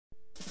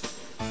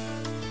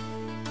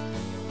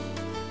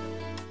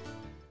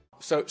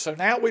So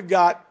now we've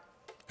got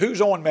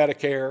who's on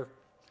Medicare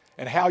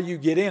and how you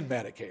get in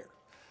Medicare.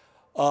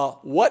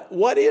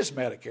 What is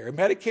Medicare?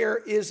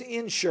 Medicare is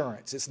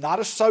insurance. It's not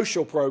a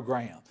social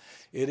program.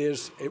 It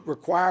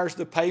requires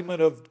the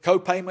payment of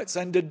co-payments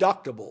and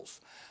deductibles,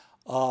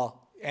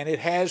 and it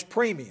has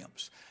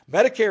premiums.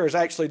 Medicare is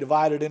actually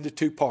divided into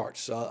two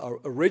parts.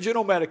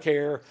 Original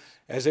Medicare,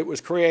 as it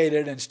was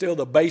created and still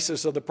the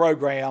basis of the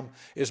program,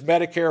 is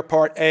Medicare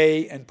Part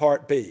A and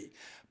Part B.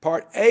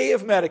 Part A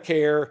of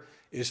Medicare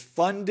is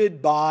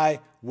funded by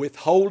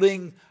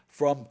withholding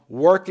from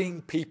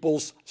working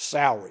people's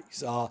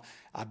salaries. I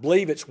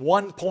believe it's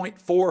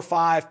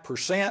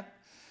 1.45%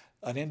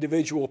 an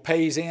individual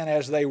pays in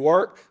as they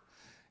work.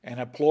 An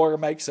employer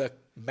makes a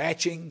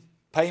matching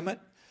payment,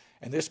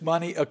 and this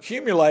money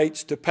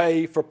accumulates to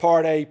pay for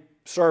Part A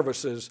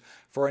services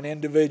for an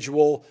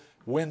individual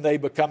when they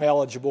become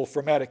eligible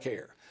for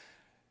Medicare.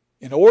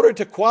 In order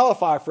to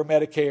qualify for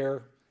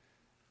Medicare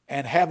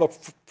and have a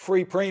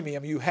free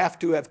premium, you have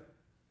to have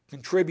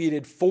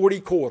contributed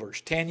 40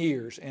 quarters, 10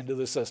 years into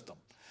the system.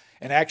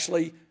 And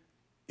actually,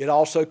 it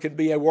also can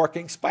be a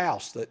working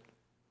spouse that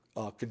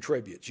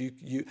contributes.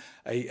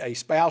 A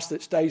spouse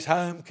that stays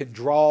home can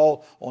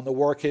draw on the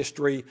work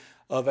history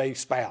of a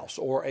spouse,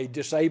 or a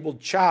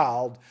disabled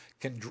child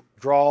can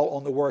draw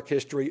on the work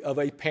history of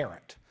a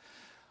parent.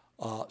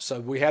 So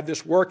we have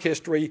this work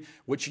history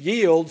which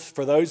yields,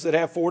 for those that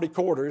have 40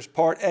 quarters,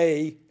 Part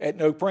A at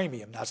no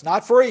premium. Now, it's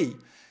not free.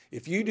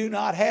 If you do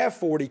not have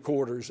 40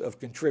 quarters of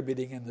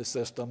contributing in the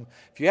system,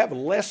 if you have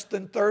less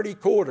than 30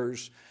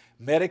 quarters,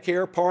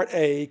 Medicare Part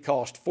A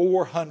costs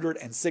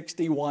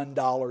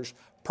 $461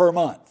 per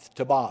month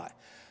to buy.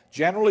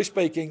 Generally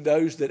speaking,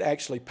 those that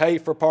actually pay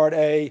for Part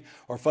A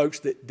are folks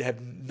that have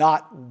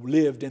not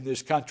lived in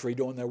this country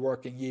during their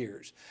working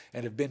years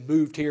and have been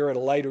moved here at a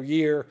later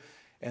year,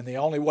 and the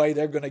only way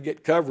they're going to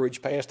get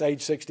coverage past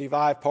age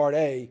 65 Part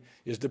A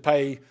is to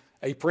pay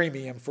a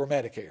premium for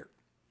Medicare.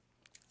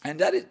 And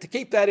to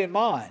keep that in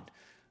mind,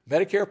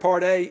 Medicare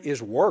Part A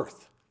is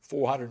worth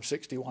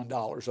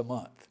 $461 a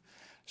month.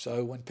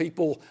 So when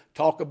people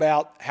talk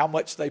about how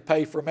much they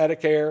pay for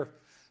Medicare,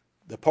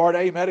 the Part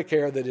A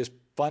Medicare that is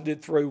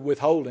funded through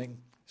withholding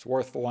is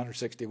worth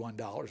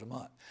 $461 a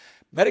month.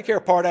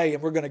 Medicare Part A,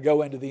 and we're going to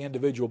go into the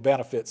individual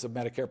benefits of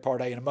Medicare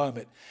Part A in a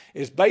moment,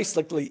 is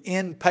basically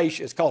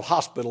inpatient. It's called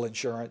hospital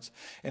insurance,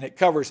 and it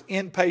covers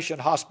inpatient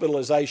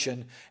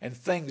hospitalization and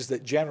things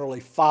that generally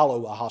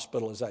follow a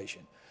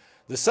hospitalization.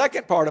 The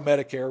second part of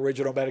Medicare,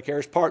 original Medicare,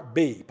 is Part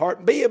B.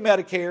 Part B of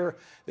Medicare,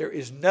 there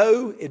is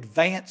no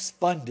advance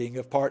funding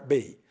of Part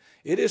B.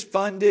 It is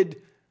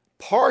funded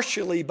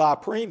partially by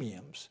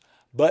premiums,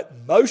 but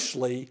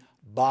mostly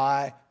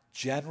by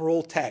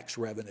general tax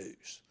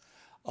revenues.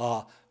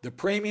 The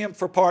premium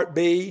for Part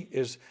B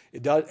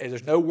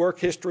there's no work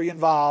history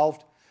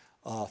involved.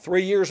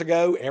 3 years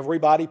ago,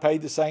 everybody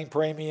paid the same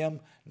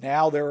premium.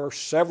 Now there are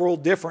several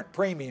different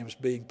premiums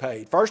being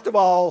paid. First of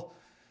all,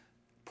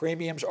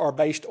 premiums are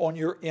based on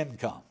your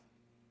income.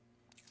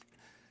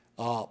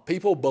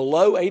 People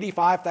below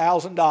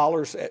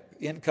 $85,000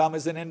 income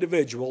as an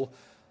individual,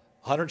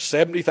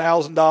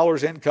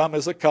 $170,000 income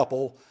as a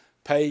couple,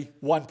 pay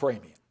one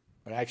premium.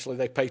 But actually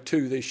they pay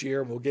two this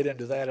year, and we'll get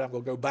into that. I'm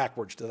going to go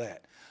backwards to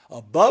that.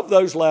 Above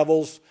those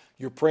levels,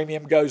 your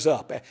premium goes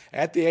up.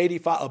 At the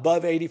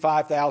above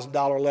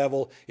 $85,000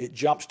 level, it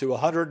jumps to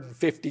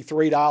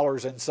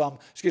 $154 and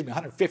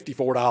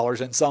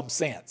some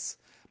cents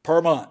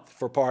per month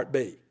for Part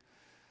B.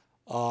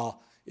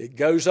 It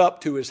goes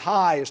up to as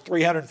high as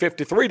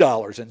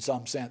 $353 and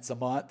some cents a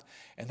month,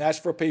 and that's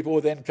for people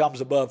with incomes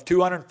above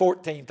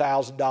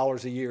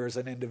 $214,000 a year as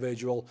an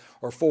individual,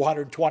 or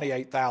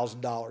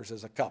 $428,000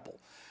 as a couple.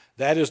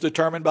 That is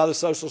determined by the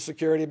Social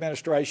Security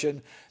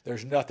Administration.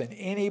 There's nothing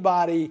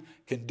anybody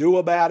can do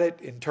about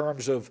it in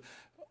terms of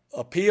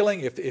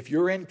appealing. If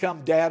your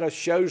income data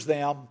shows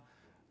them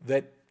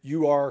that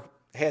you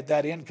had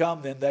that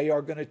income, then they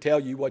are going to tell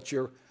you what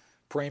your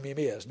premium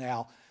is.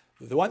 Now,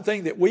 the one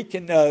thing that we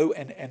can know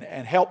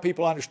and help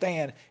people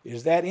understand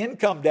is that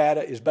income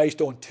data is based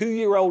on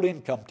 2-year-old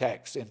income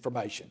tax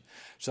information.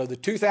 So the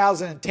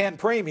 2010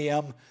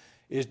 premium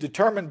is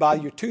determined by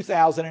your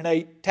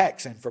 2008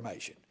 tax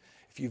information.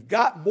 If you've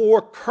got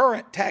more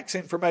current tax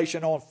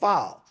information on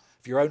file,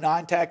 if your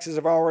 2009 taxes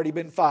have already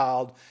been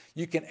filed,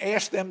 you can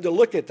ask them to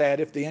look at that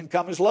if the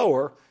income is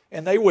lower,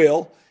 and they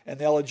will, and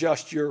they'll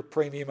adjust your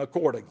premium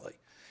accordingly.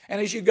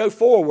 And as you go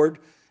forward,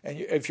 and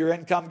if your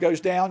income goes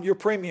down, your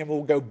premium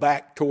will go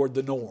back toward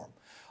the norm.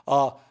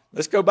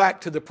 Let's go back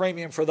to the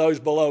premium for those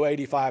below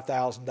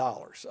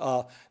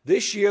 $85,000.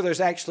 This year, there's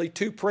actually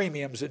two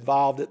premiums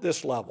involved at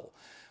this level.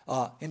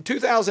 In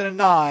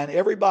 2009,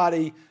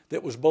 everybody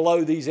that was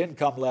below these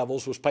income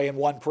levels was paying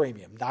one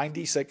premium,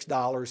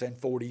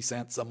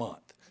 $96.40 a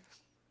month.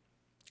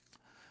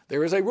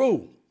 There is a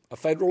rule, a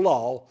federal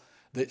law,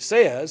 that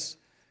says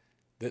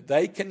that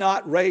they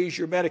cannot raise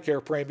your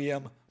Medicare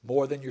premium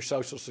more than your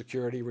Social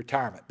Security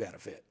retirement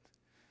benefit.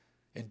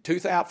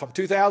 From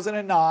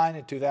 2009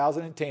 and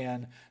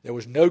 2010, there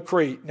was no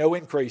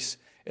increase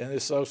in the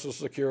Social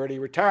Security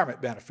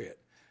retirement benefit.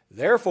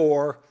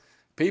 Therefore,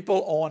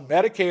 people on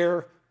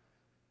Medicare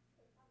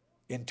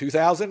in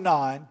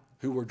 2009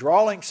 who were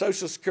drawing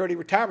Social Security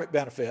retirement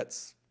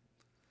benefits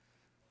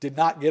did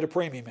not get a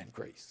premium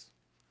increase.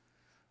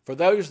 For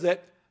those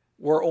that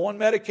were on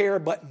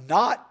Medicare but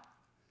not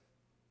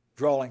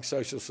drawing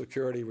Social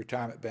Security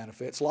retirement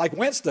benefits, like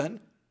Winston,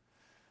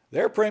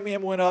 their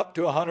premium went up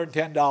to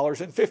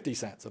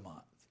 $110.50 a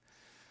month.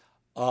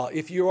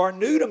 If you are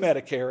new to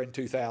Medicare in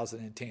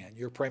 2010,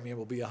 your premium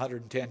will be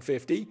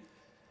 $110.50.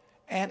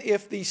 And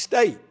if the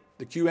state,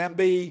 the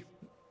QMB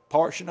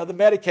portion of the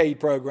Medicaid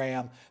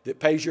program that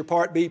pays your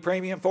Part B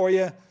premium for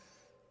you,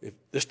 if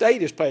the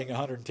state is paying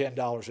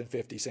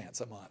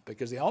 $110.50 a month,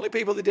 because the only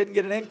people that didn't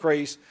get an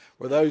increase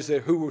were those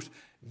whose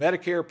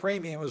Medicare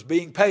premium was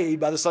being paid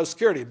by the Social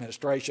Security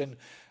Administration,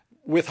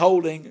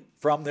 withholding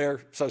from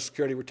their Social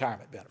Security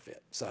retirement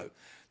benefit. So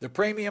the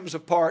premiums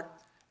of Part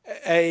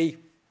A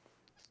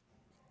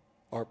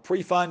are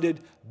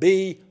pre-funded,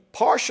 B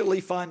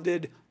partially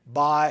funded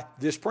by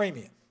this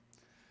premium.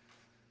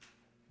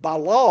 By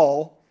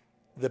law,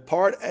 the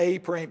Part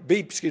B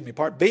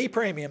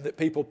premium that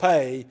people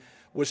pay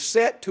was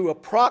set to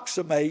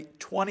approximate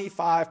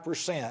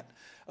 25%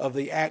 of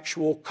the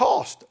actual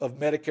cost of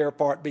Medicare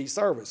Part B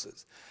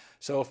services.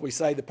 So if we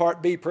say the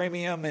Part B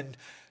premium in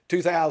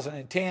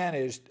 2010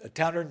 is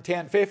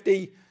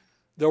 $110.50,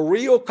 the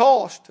real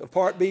cost of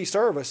Part B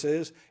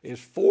services is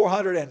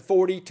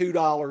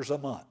 $442 a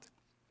month.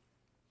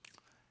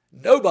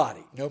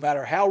 Nobody, no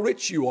matter how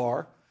rich you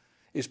are,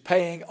 is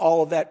paying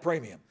all of that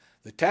premium.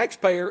 The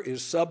taxpayer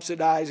is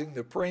subsidizing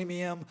the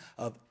premium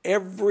of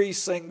every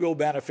single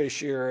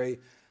beneficiary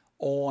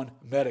on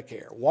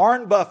Medicare.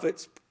 Warren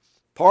Buffett's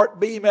Part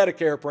B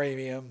Medicare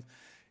premium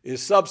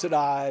is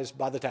subsidized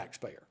by the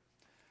taxpayer.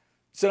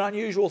 It's an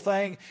unusual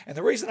thing, and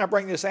the reason I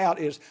bring this out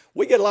is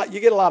you get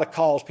a lot of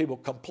calls, people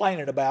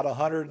complaining about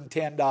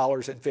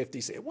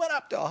 $110.50. It went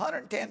up to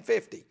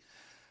 $110.50.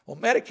 Well,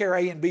 Medicare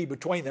A and B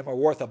between them are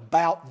worth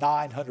about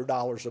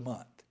 $900 a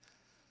month.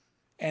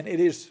 And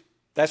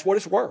that's what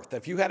it's worth.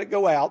 If you had to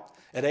go out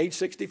at age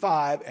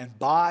 65 and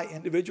buy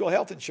individual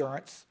health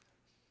insurance,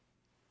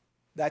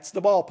 that's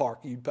the ballpark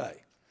you'd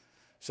pay.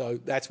 So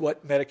that's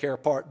what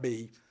Medicare Part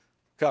B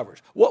covers.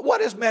 What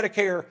does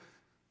Medicare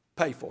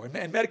pay for?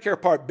 And Medicare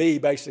Part B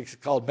basically is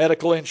called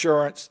medical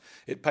insurance.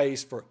 It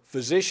pays for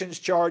physician's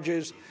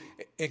charges,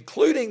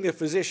 including the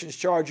physician's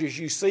charges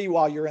you see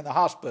while you're in the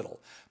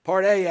hospital.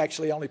 Part A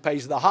actually only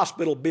pays the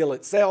hospital bill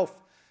itself.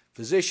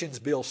 Physicians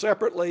bill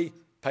separately,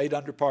 paid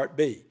under Part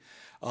B.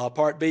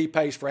 Part B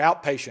pays for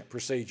outpatient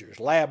procedures,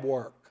 lab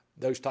work,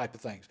 those type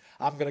of things.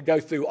 I'm going to go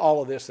through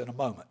all of this in a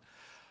moment.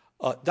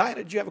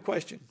 Diana, did you have a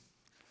question?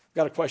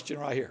 Got a question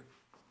right here.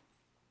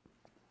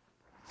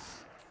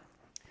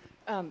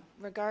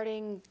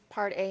 Regarding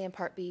Part A and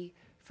Part B,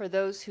 for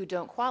those who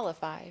don't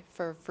qualify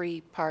for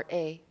free Part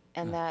A,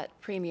 and that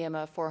premium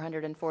of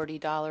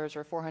 $440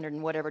 or 400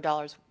 and whatever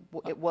dollars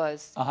it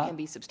was can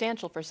be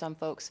substantial for some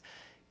folks,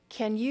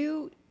 can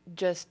you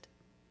just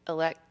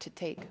elect to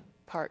take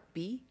Part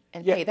B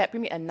and pay that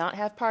premium and not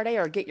have Part A,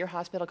 or get your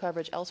hospital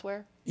coverage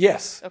elsewhere?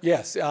 Yes, okay.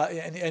 Yes.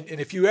 And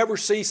if you ever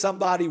see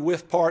somebody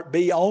with Part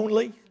B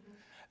only,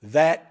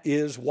 that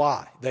is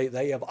why.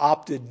 They have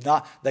opted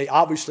not, they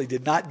obviously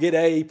did not get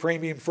A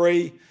premium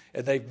free,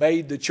 and they've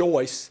made the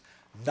choice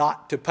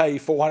not to pay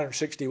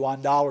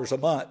 $461 a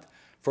month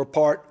for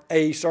Part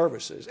A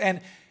services.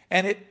 And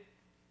it,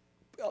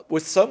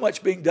 with so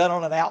much being done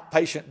on an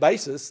outpatient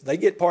basis, they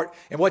get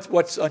and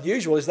what's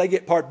unusual is they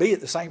get Part B at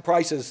the same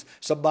price as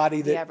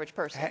somebody that the average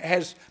person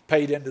has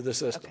paid into the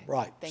system. Okay.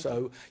 Right. Thank so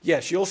you.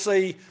 Yes, you'll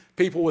see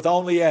people with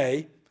only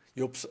A.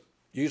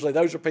 Usually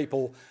those are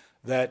people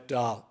that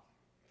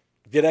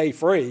get A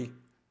free,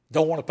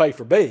 don't want to pay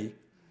for B.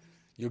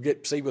 You'll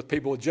see with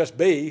people with just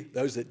B,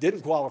 those that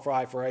didn't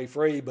qualify for A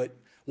free but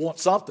want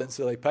something,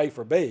 so they pay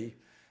for B.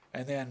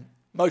 And then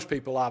most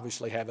people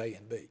obviously have A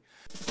and B.